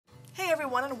Hey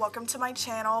everyone, and welcome to my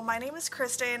channel. My name is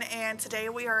Kristen, and today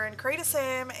we are in Create a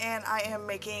Sim, and I am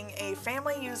making a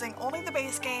family using only the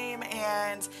base game,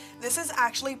 and this is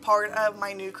actually part of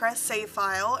my Newcrest save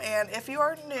file. And if you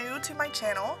are new to my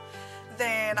channel,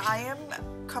 then I am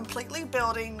completely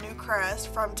building Newcrest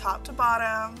from top to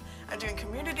bottom. I'm doing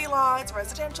community lots,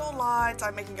 residential lots,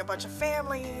 I'm making a bunch of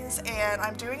families, and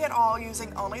I'm doing it all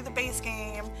using only the base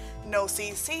game. No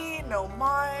CC, no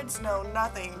mods, no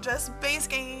nothing, just base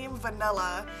game,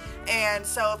 vanilla. And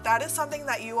so if that is something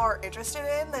that you are interested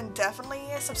in, then definitely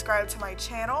subscribe to my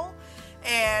channel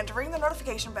and ring the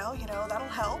notification bell. You know, that'll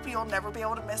help. You'll never be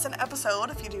able to miss an episode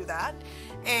if you do that.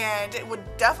 And it would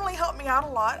definitely help me out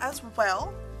a lot as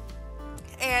well.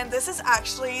 And this is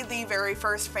actually the very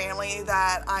first family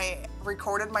that I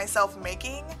recorded myself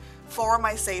making for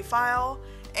my save file.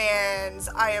 And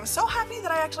I am so happy that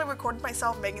I actually recorded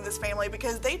myself making this family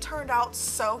because they turned out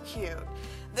so cute.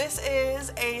 This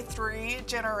is a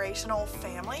 3-generational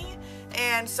family,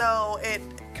 and so it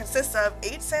consists of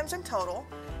 8 Sims in total.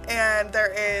 And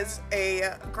there is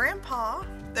a grandpa,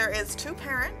 there is 2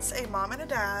 parents, a mom and a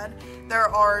dad. There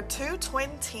are 2 twin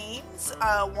teens,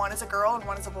 one is a girl and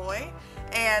one is a boy.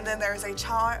 And then there's a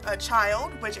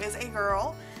child, which is a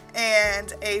girl,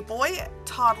 and a boy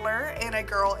toddler and a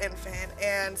girl infant.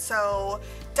 And so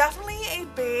definitely a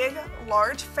big,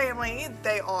 large family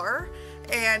they are,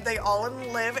 and they all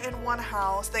live in one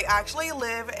house. They actually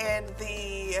live in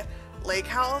the lake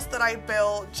house that I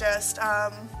built just,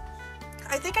 I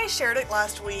think I shared it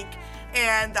last week,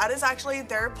 and that is actually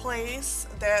their place.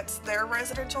 That's their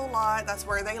residential lot, that's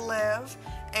where they live.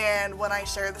 And when I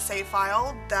share the save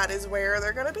file, that is where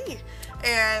they're gonna be.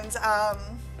 And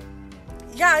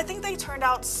yeah, I think they turned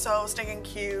out so stinking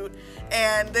cute.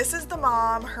 And this is the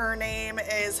mom. Her name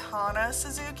is Hana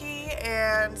Suzuki,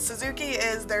 and Suzuki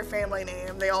is their family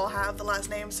name. They all have the last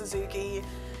name Suzuki.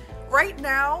 Right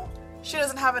now, she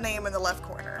doesn't have a name in the left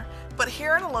corner, but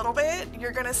here in a little bit,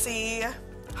 you're gonna see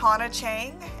Hana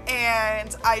Chang,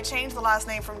 and I changed the last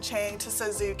name from Chang to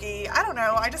Suzuki. I don't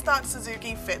know, I just thought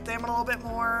Suzuki fit them a little bit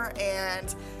more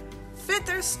and fit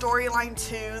their storyline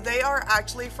too. They are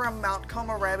actually from Mount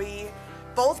Komorebi.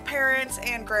 Both parents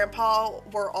and grandpa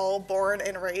were all born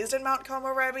and raised in Mount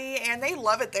Komorebi, and they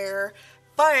love it there.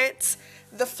 But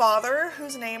the father,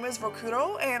 whose name is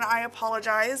Rokuro, and I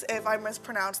apologize if I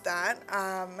mispronounced that,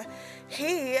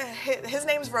 his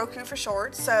name's Roku for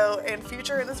short, so in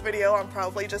future in this video I'm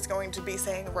probably just going to be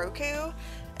saying Roku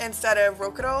instead of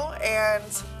Rokuro.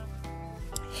 And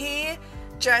he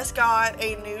just got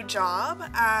a new job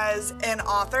as an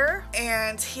author,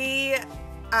 and his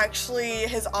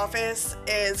office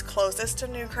is closest to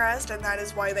Newcrest, and that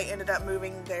is why they ended up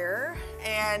moving there.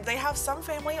 And they have some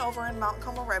family over in Mount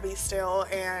Komorebi still,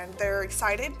 and they're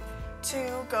excited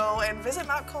to go and visit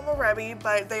Mount Komorebi,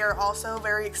 but they are also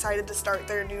very excited to start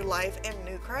their new life in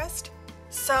Newcrest.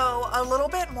 So a little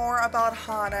bit more about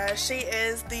Hana. She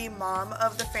is the mom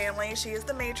of the family. She is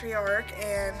the matriarch,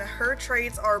 and her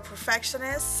traits are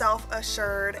perfectionist,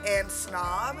 self-assured, and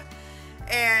snob.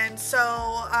 And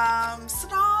so,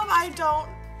 snob,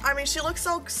 I mean, she looks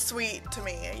so sweet to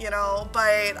me, you know,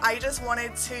 but I just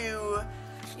wanted to,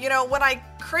 you know, when I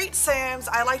create Sims,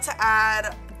 I like to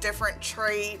add different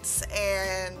traits,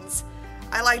 and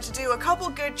I like to do a couple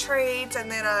good traits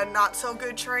and then a not so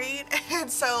good trait.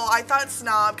 And so I thought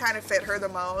snob kind of fit her the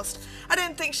most. I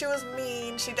didn't think she was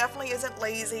mean. She definitely isn't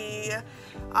lazy.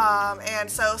 And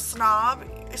so snob,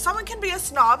 someone can be a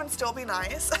snob and still be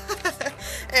nice.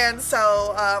 And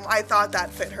so I thought that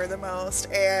fit her the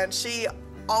most. And she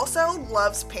also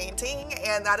loves painting,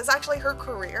 and that is actually her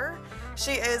career.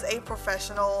 She is a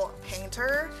professional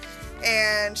painter,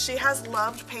 and she has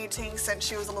loved painting since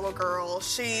she was a little girl.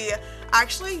 She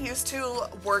actually used to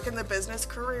work in the business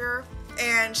career,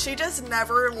 and she just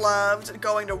never loved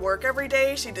going to work every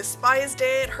day. She despised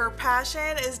it. Her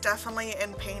passion is definitely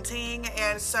in painting,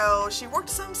 and so she worked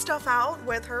some stuff out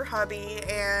with her hubby,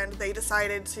 and they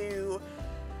decided to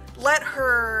let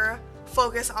her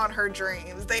focus on her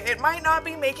dreams. It might not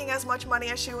be making as much money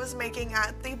as she was making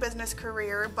at the business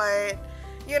career, but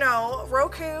you know,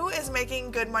 Roku is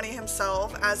making good money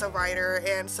himself as a writer,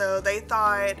 and so they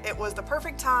thought it was the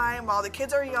perfect time while the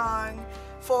kids are young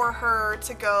for her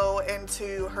to go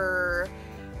into her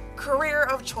career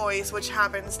of choice, which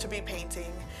happens to be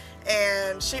painting.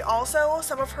 And she also,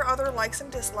 some of her other likes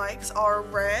and dislikes are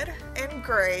red and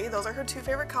gray. Those are her 2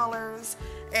 favorite colors.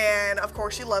 And of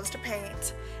course she loves to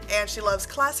paint, and she loves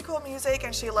classical music,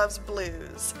 and she loves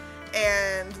blues.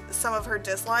 And some of her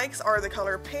dislikes are the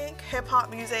color pink,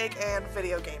 hip-hop music, and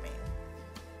video gaming.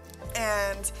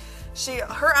 And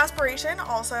Her aspiration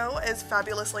also is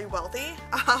fabulously wealthy.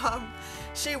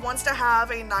 She wants to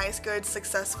have a nice, good,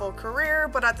 successful career,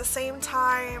 but at the same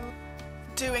time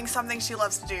doing something she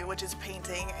loves to do, which is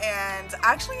painting. And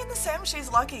actually in The Sims,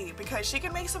 she's lucky because she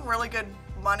can make some really good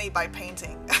money by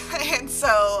painting. And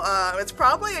so it's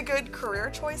probably a good career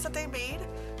choice that they made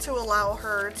to allow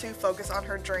her to focus on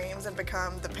her dreams and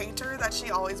become the painter that she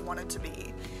always wanted to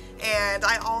be. And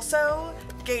I also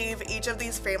gave each of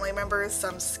these family members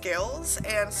some skills,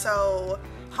 and so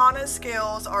Hannah's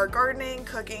skills are gardening,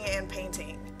 cooking, and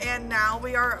painting. And now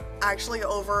we are actually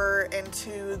over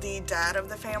into the dad of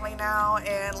the family now,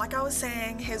 and like I was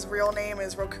saying, his real name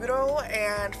is Rokudo,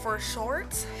 and for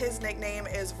short, his nickname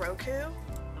is Roku.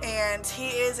 And he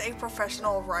is a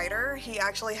professional writer. He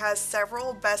actually has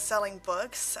several best-selling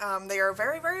books. They are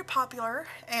very, very popular,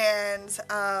 and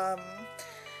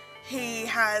he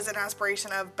has an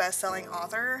aspiration of best-selling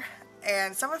author.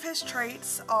 And some of his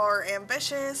traits are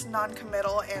ambitious,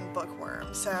 non-committal, and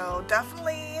bookworm. So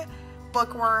definitely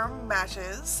bookworm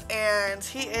matches. And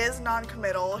he is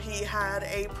non-committal. He had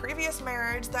a previous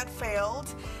marriage that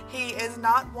failed. He is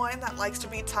not one that likes to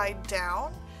be tied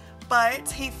down.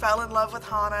 But he fell in love with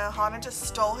Hannah. Hannah just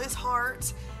stole his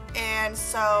heart, and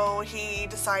so he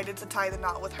decided to tie the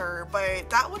knot with her. But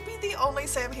that would be the only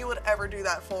Sim he would ever do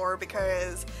that for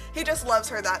because he just loves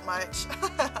her that much.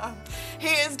 He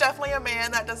is definitely a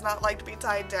man that does not like to be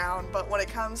tied down, but when it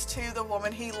comes to the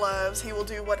woman he loves, he will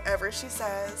do whatever she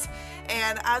says.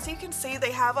 And as you can see,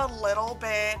 they have a little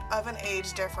bit of an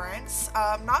age difference.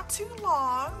 Not too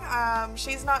long.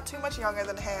 She's not too much younger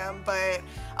than him, but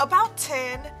about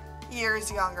 10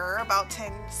 years younger, about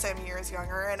 10 Sim years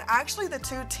younger. And actually the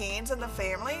two teens in the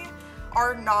family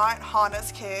are not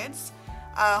Hannah's kids.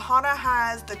 Hannah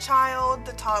has the child,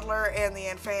 the toddler, and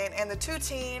the infant, and the two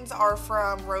teens are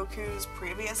from Roku's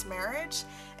previous marriage.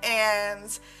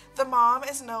 And the mom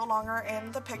is no longer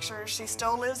in the picture. She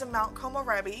still lives in Mount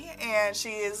Komorebi, and she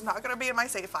is not going to be in my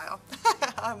save file.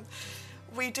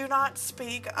 We do not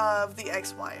speak of the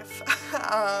ex-wife.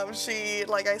 She,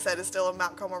 like I said, is still in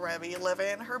Mount Komorebi,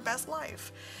 living her best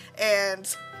life.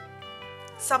 And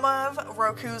some of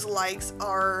Roku's likes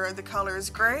are the colors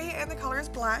gray and the colors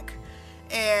black.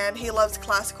 And he loves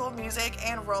classical music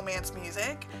and romance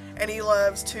music. And he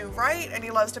loves to write and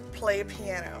he loves to play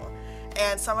piano.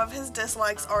 And some of his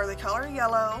dislikes are the color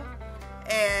yellow,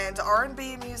 and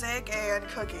R&B music, and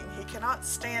cooking. He cannot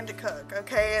stand to cook,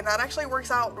 okay? And that actually works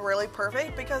out really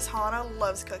perfect because Hannah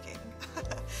loves cooking.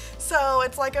 So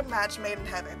it's like a match made in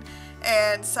heaven.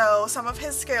 And so some of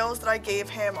his skills that I gave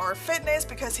him are fitness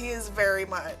because he is very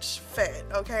much fit,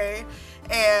 okay?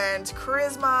 And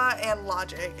charisma and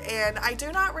logic. And I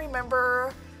do not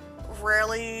remember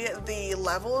really the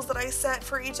levels that I set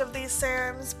for each of these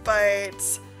Sims,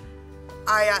 but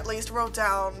I at least wrote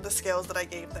down the skills that I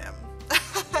gave them.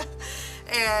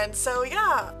 And so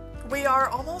yeah, we are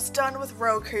almost done with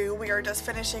Roku. We are just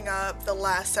finishing up the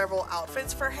last several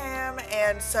outfits for him,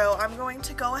 and so I'm going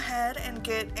to go ahead and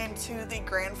get into the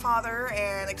grandfather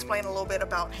and explain a little bit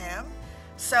about him.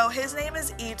 So his name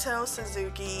is Ito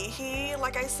Suzuki. He,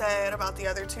 like I said about the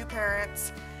other two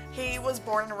parents, he was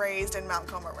born and raised in Mount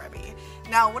Komorebi.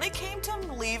 Now, when it came to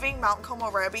leaving Mount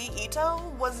Komorebi,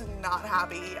 Ito was not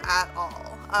happy at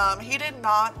all. He did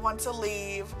not want to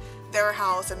leave their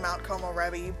house in Mount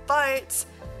Komorebi, but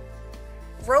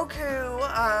Roku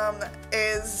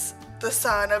is the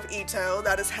son of Ito.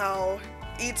 That is how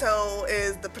Ito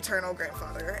is the paternal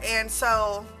grandfather. And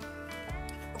so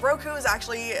Roku is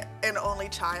actually an only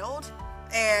child.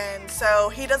 And so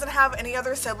he doesn't have any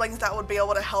other siblings that would be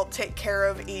able to help take care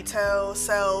of Ito.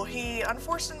 So he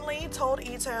unfortunately told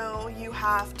Ito, you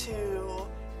have to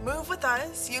move with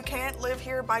us. You can't live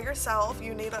here by yourself.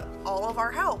 You need all of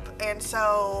our help. And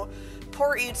so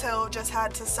poor Ito just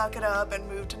had to suck it up and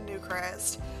move to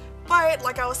Newcrest. But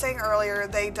like I was saying earlier,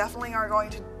 they definitely are going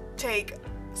to take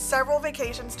several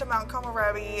vacations to Mount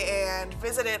Komorebi and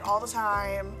visit it all the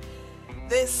time.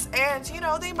 And you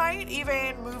know, they might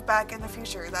even move back in the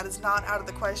future. That is not out of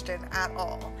the question at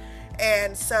all.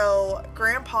 And so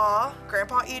Grandpa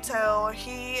Ito,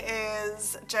 he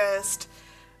is just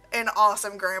an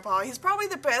awesome grandpa. He's probably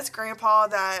the best grandpa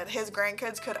that his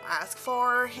grandkids could ask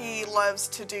for. He loves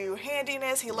to do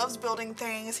handiness. He loves building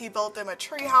things. He built them a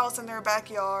tree house in their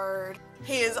backyard.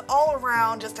 He is all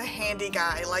around just a handy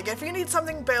guy. Like, if you need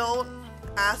something built,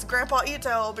 ask Grandpa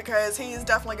Ito because he's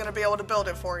definitely going to be able to build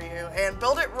it for you, and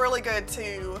build it really good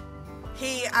too.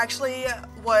 He actually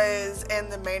was in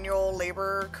the manual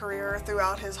labor career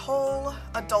throughout his whole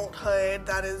adulthood.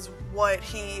 That is what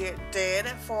he did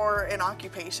for an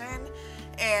occupation.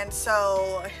 And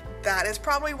so that is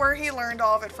probably where he learned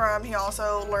all of it from. He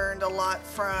also learned a lot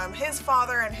from his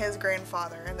father and his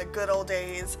grandfather in the good old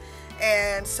days.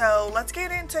 And so let's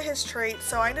get into his traits.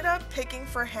 So I ended up picking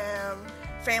for him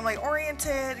family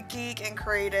oriented, geek, and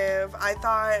creative. I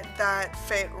thought that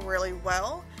fit really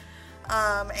well.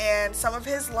 And some of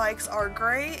his likes are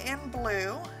gray and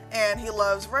blue, and he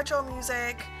loves retro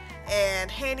music and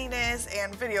handiness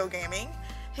and video gaming.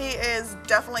 He is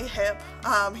definitely hip.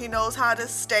 He knows how to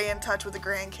stay in touch with the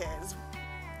grandkids.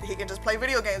 He can just play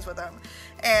video games with them.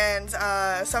 And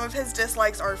some of his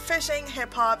dislikes are fishing,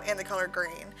 hip-hop, and the color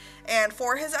green. And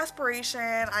for his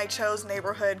aspiration, I chose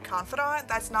neighborhood confidant.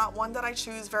 That's not one that I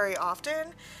choose very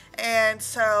often, and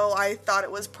so I thought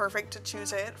it was perfect to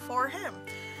choose it for him.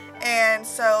 And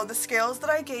so the skills that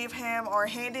I gave him are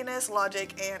handiness,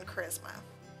 logic, and charisma.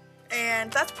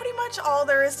 And that's pretty much all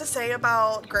there is to say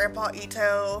about Grandpa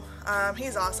Ito.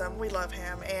 He's awesome. We love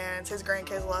him, and his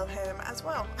grandkids love him as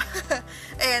well.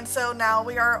 And so now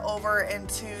we are over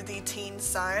into the teen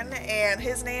son, and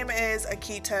his name is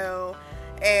Akito.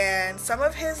 And some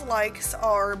of his likes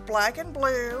are black and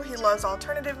blue. He loves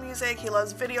alternative music, he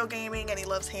loves video gaming, and he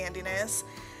loves handiness.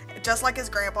 Just like his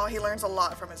grandpa, he learns a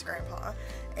lot from his grandpa.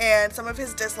 And some of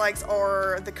his dislikes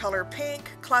are the color pink,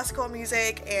 classical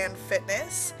music, and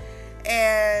fitness.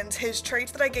 And his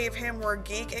traits that I gave him were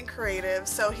geek and creative.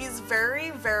 So he's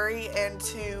very, very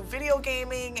into video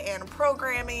gaming and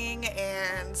programming,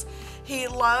 and he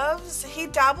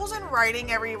dabbles in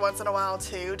writing every once in a while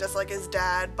too, just like his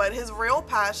dad, but his real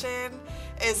passion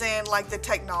is in like the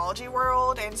technology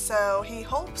world, and so he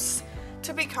hopes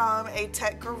to become a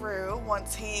tech guru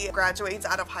once he graduates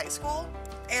out of high school.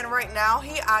 And right now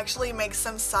he actually makes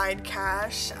some side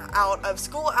cash out of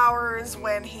school hours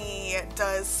when he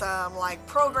does some like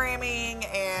programming,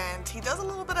 and he does a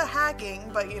little bit of hacking,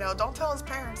 but you know, don't tell his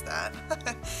parents that.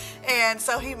 And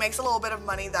so he makes a little bit of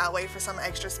money that way for some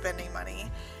extra spending money.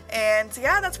 And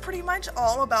yeah, that's pretty much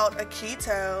all about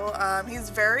Akito. He's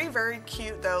very, very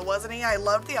cute though, wasn't he? I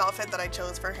loved the outfit that I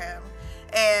chose for him.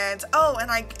 And oh,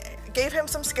 and I gave him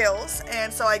some skills,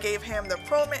 and so I gave him the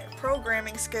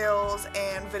programming skills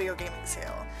and video gaming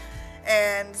skill.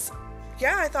 And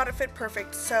yeah, I thought it fit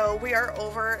perfect. So we are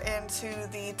over into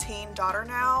the teen daughter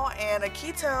now, and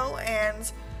Akito and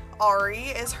Ari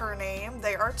is her name.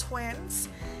 They are twins,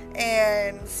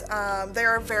 and they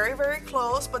are very, very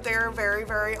close, but they are very,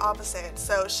 very opposite.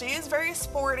 So she is very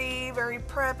sporty, very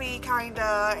preppy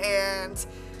kinda, and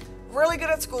really good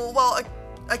at school. Well,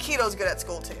 Akito's good at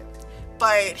school too,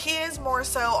 but he is more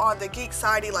so on the geek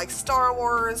side. He likes Star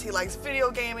Wars, he likes video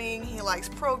gaming, he likes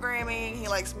programming, he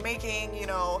likes making, you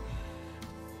know,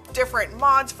 different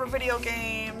mods for video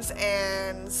games.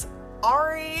 And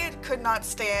Ari could not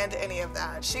stand any of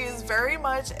that. She is very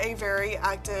much a very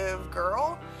active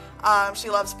girl. She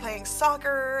loves playing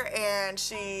soccer, and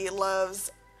she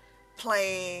loves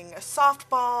playing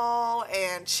softball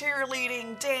and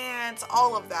cheerleading, dance,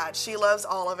 all of that. She loves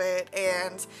all of it,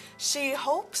 and she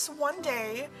hopes one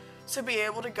day to be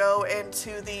able to go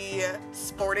into the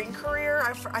sporting career.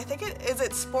 I think is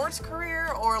it sports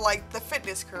career or like the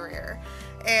fitness career.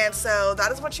 And so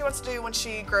that is what she wants to do when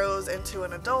she grows into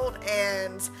an adult.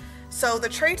 And so the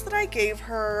traits that I gave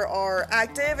her are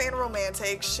active and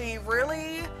romantic. She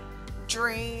really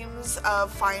dreams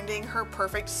of finding her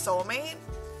perfect soulmate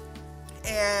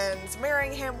and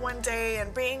marrying him one day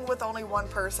and being with only one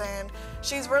person.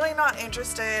 She's really not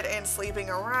interested in sleeping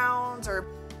around or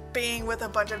being with a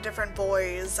bunch of different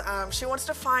boys. She wants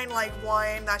to find like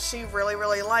one that she really,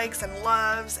 really likes and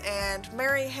loves and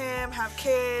marry him, have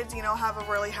kids, you know, have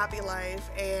a really happy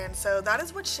life. And so that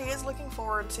is what she is looking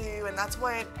forward to, and that's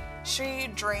what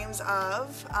she dreams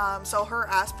of. So her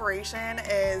aspiration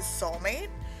is soulmate.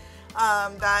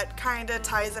 That kind of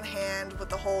ties in hand with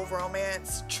the whole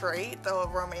romance trait, the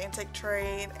romantic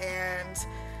trait. And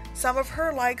some of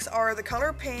her likes are the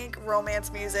color pink,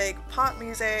 romance music, pop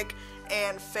music,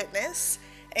 and fitness.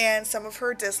 And some of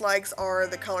her dislikes are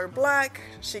the color black,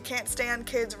 she can't stand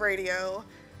kids radio,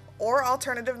 or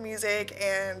alternative music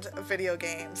and video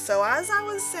games. So as I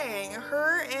was saying,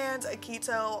 her and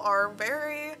Akito are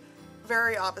very,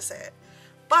 very opposite,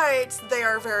 but they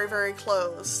are very, very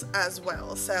close as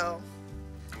well. So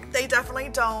they definitely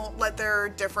don't let their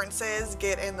differences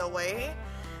get in the way.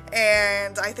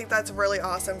 And I think that's really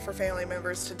awesome for family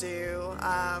members to do.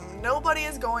 Nobody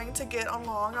is going to get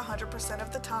along 100%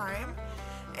 of the time.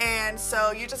 And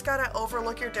so you just gotta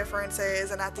overlook your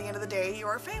differences, and at the end of the day, you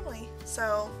are family.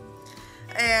 So,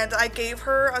 and I gave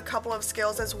her a couple of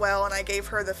skills as well, and I gave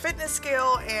her the fitness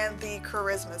skill and the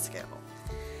charisma skill.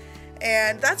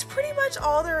 And that's pretty much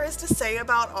all there is to say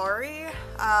about Ari.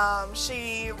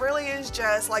 She really is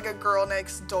just like a girl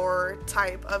next door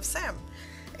type of sim.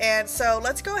 And so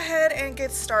let's go ahead and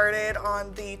get started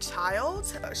on the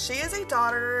child. She is a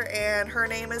daughter and her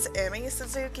name is Emmy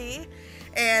Suzuki.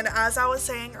 And as I was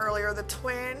saying earlier, the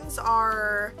twins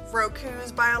are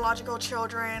Roku's biological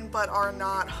children, but are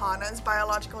not Hana's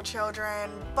biological children.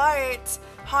 But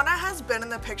Hana has been in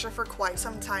the picture for quite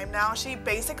some time now. She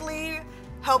basically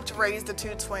helped raise the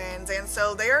two twins, and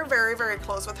so they are very, very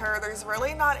close with her. There's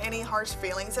really not any harsh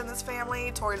feelings in this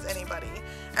family towards anybody.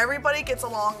 Everybody gets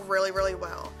along really, really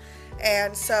well.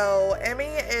 And so Emmy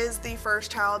is the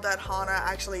first child that Hana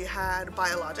actually had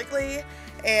biologically,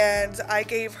 and I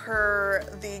gave her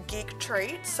the geek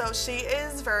trait. So she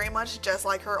is very much just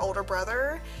like her older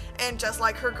brother and just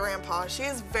like her grandpa. She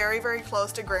is very, very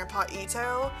close to Grandpa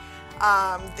Ito.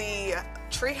 The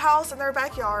tree house in their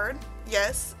backyard,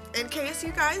 yes, in case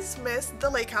you guys missed the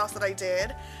lake house that I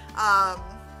did,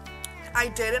 I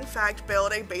did in fact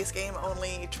build a base game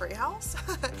only treehouse.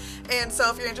 And so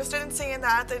if you're interested in seeing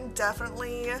that, then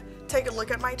definitely take a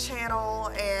look at my channel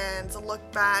and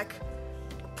look back.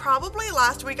 Probably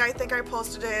last week I think I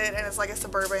posted it, and it's like a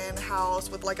suburban house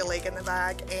with like a lake in the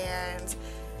back, and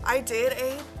I did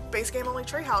a base game only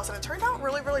treehouse and it turned out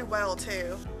really, really well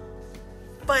too.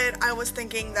 But I was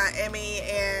thinking that Emmy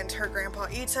and her grandpa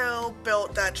Ito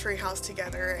built that treehouse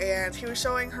together, and he was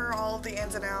showing her all of the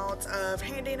ins and outs of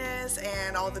handiness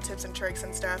and all the tips and tricks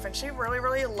and stuff, and she really,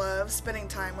 really loves spending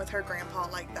time with her grandpa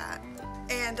like that.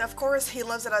 And of course he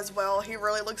loves it as well. He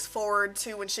really looks forward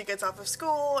to when she gets off of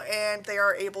school and they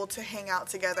are able to hang out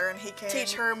together and he can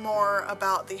teach her more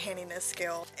about the handiness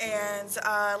skill. And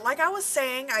like I was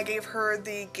saying, I gave her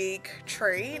the geek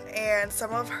trait, and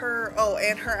some of her,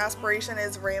 and her aspiration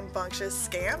is rambunctious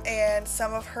scamp, and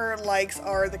some of her likes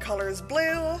are the colors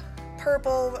blue,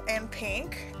 purple, and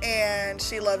pink, and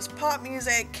she loves pop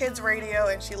music, kids radio,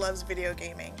 and she loves video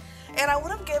gaming. And I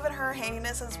would have given her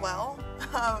handiness as well,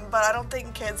 but I don't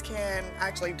think kids can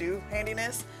actually do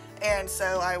handiness, and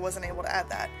so I wasn't able to add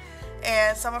that.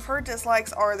 And some of her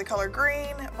dislikes are the color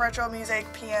green, retro music,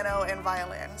 piano, and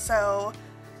violin. So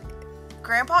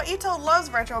Grandpa Ito loves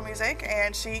retro music,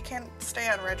 and she can't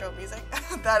stand retro music.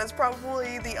 That is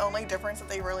probably the only difference that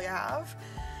they really have.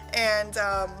 And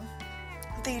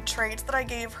the traits that I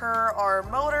gave her are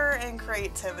motor and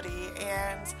creativity,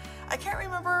 and I can't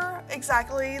remember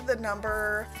exactly the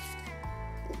number,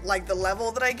 like the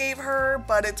level that I gave her,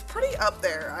 but it's pretty up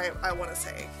there, I want to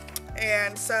say.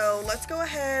 And so let's go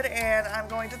ahead and I'm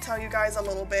going to tell you guys a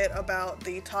little bit about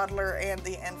the toddler and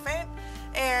the infant.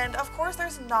 And of course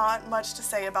there's not much to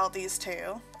say about these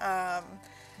two.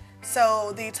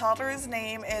 So the toddler's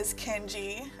name is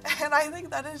Kenji, and I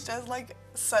think that is just like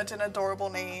such an adorable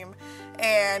name.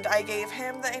 And I gave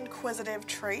him the inquisitive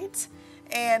trait.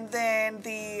 And then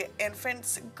the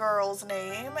infant's girl's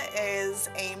name is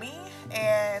Amy,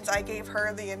 and I gave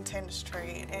her the intense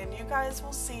trait. And you guys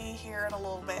will see here in a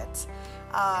little bit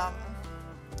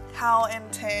how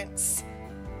intense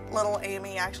little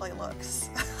Amy actually looks.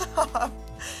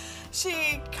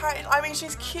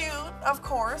 She's cute, of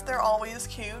course, they're always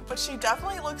cute, but she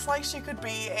definitely looks like she could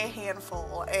be a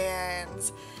handful,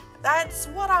 and that's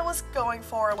what I was going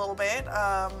for a little bit.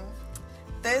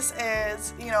 This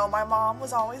is, my mom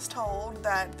was always told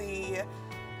that the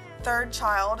third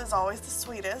child is always the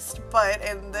sweetest, but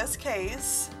in this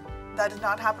case, that did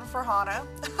not happen for Hana.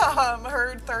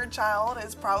 Her third child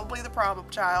is probably the problem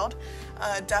child.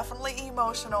 Definitely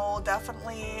emotional,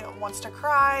 definitely wants to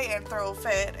cry and throw a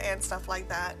fit and stuff like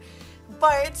that.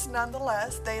 But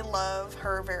nonetheless, they love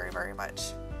her very, very much.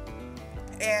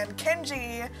 And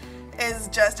Kenji is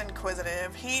just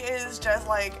inquisitive. He is just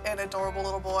like an adorable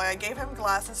little boy. I gave him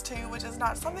glasses too, which is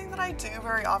not something that I do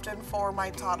very often for my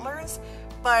toddlers,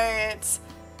 but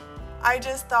I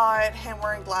just thought him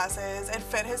wearing glasses, it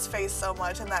fit his face so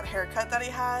much, and that haircut that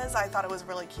he has, I thought it was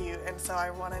really cute, and so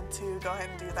I wanted to go ahead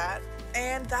and do that.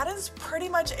 And that is pretty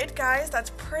much it, guys.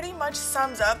 That's pretty much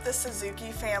sums up the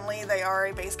Suzuki family. They are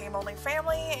a base game only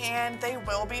family, and they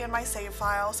will be in my save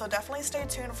file, so definitely stay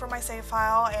tuned for my save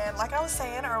file. And like I was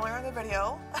saying earlier in the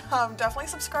video, definitely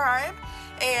subscribe.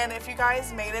 And if you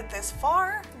guys made it this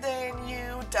far, then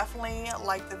you definitely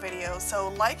like the video. So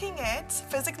liking it,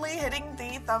 physically hitting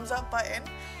the thumbs up button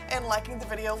and liking the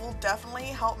video will definitely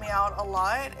help me out a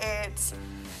lot. It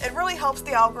it really helps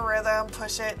the algorithm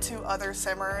push it to other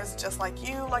simmers just like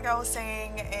you, like I was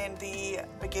saying in the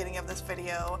beginning of this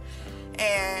video.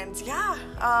 And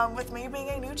yeah, with me being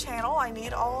a new channel, I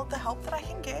need all the help that I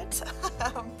can get.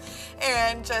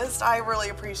 And just, I really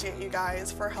appreciate you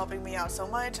guys for helping me out so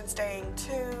much and staying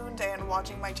tuned and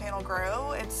watching my channel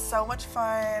grow. It's so much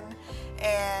fun,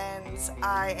 and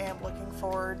I am looking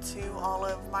forward to all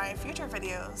of my future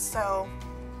videos. So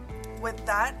with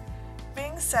that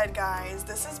being said, guys,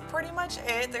 this is pretty much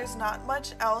it. There's not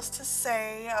much else to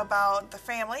say about the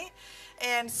family.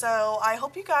 And so I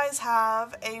hope you guys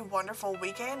have a wonderful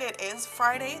weekend. It is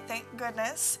Friday, thank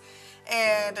goodness.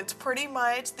 And it's pretty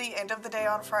much the end of the day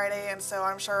on Friday, and so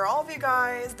I'm sure all of you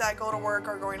guys that go to work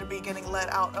are going to be getting let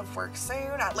out of work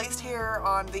soon, at least here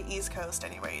on the East Coast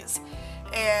anyways.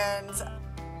 And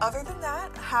other than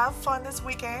that, have fun this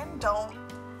weekend. Don't,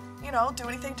 you know, do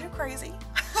anything too crazy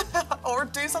or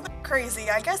do something crazy.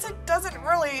 I guess it doesn't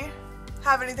really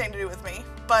have anything to do with me,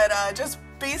 but just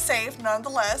be safe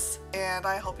nonetheless, and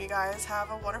I hope you guys have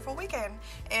a wonderful weekend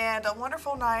and a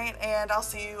wonderful night, and I'll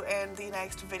see you in the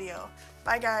next video.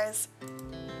 Bye guys.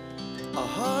 Our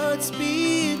hearts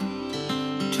beat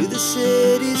to the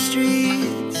city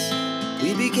streets.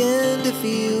 We began to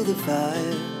feel the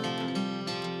fire.